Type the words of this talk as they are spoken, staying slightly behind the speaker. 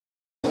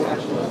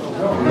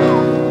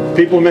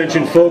people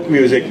mention folk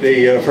music,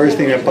 the first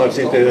thing that pops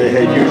into their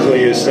head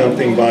usually is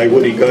something by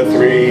Woody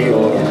Guthrie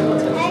or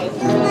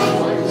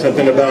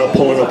something about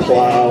pulling a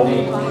plow.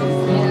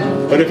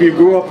 But if you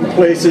grew up in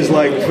places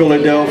like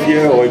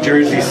Philadelphia or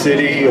Jersey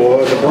City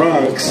or the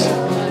Bronx,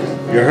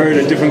 you heard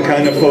a different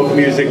kind of folk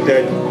music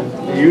that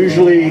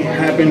usually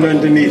happened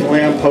underneath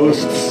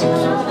lampposts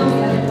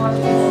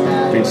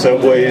in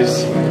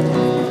subways.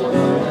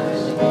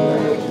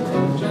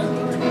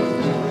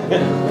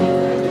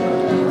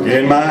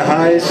 In my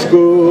high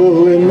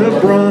school in the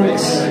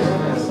Bronx,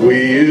 we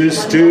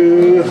used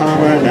to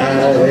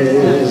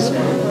harmonize.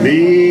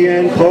 Me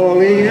and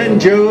Paulie and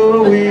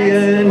Joey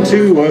and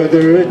two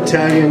other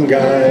Italian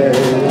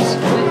guys.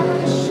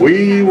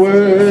 We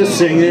were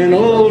singing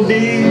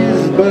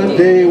oldies, but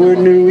they were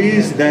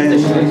newies then.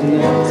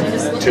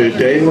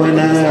 Today when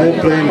I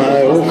play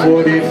my old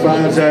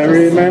 45s, I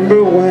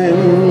remember when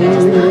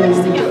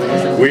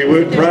we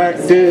would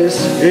practice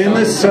in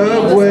the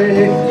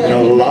subway, in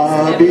a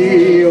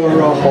lobby or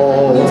a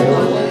hall,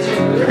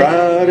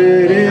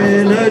 crowded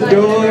in a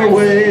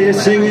doorway,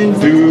 singing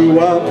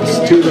doo-wops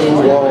to the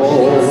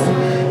wall.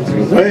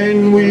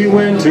 When we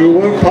went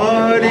to a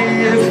party,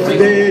 if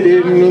they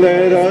didn't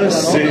let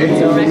us sing,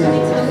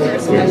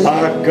 we'd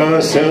lock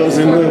ourselves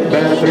in the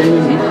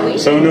bathroom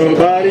so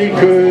nobody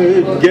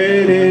could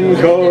get in,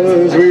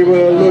 'cause we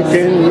were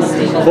looking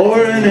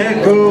for an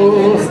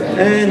echo,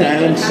 an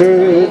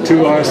answer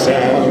to our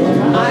sound,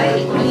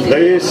 a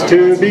place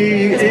to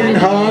be in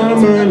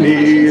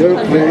harmony, a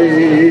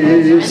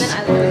place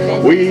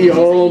we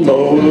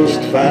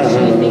almost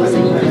found.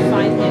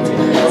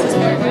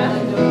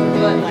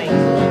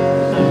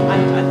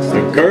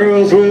 The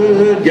girls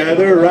would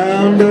gather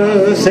round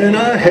us and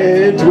our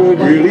heads would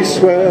really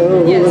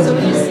swell.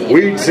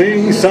 We'd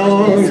sing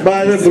songs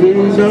by the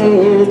blue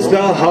notes,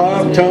 the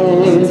harp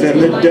tones and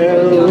the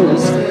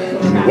dells.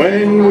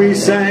 When we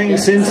sang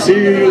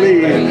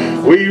sincerely,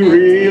 we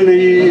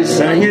really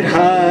sang it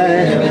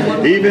high.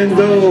 Even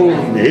though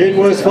it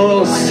was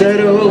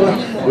falsetto,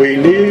 we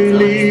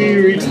nearly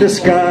reached the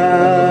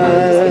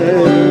sky.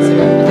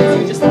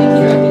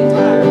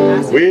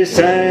 We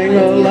sang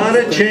a lot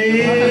of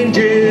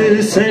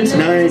changes since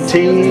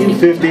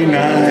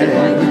 1959.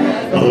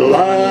 A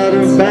lot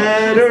of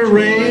bad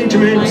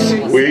arrangements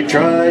we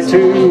tried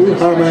to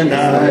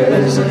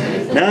harmonize.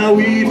 Now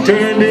we've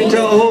turned into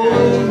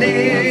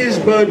oldies,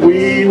 but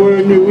we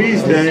were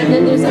newies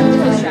then.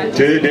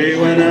 Today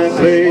when I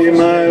play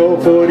my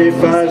old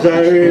 45s,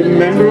 I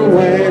remember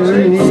when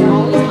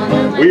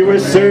we were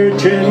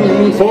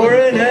searching for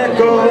an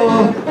echo,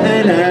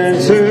 an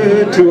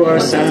answer to our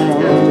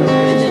sound,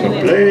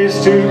 a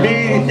place to be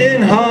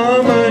in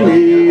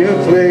harmony, a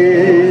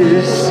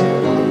place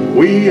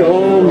we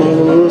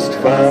almost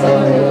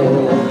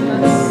found.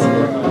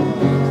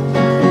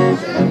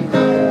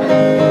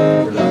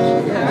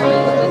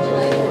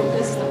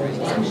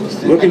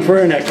 Looking for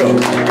an echo.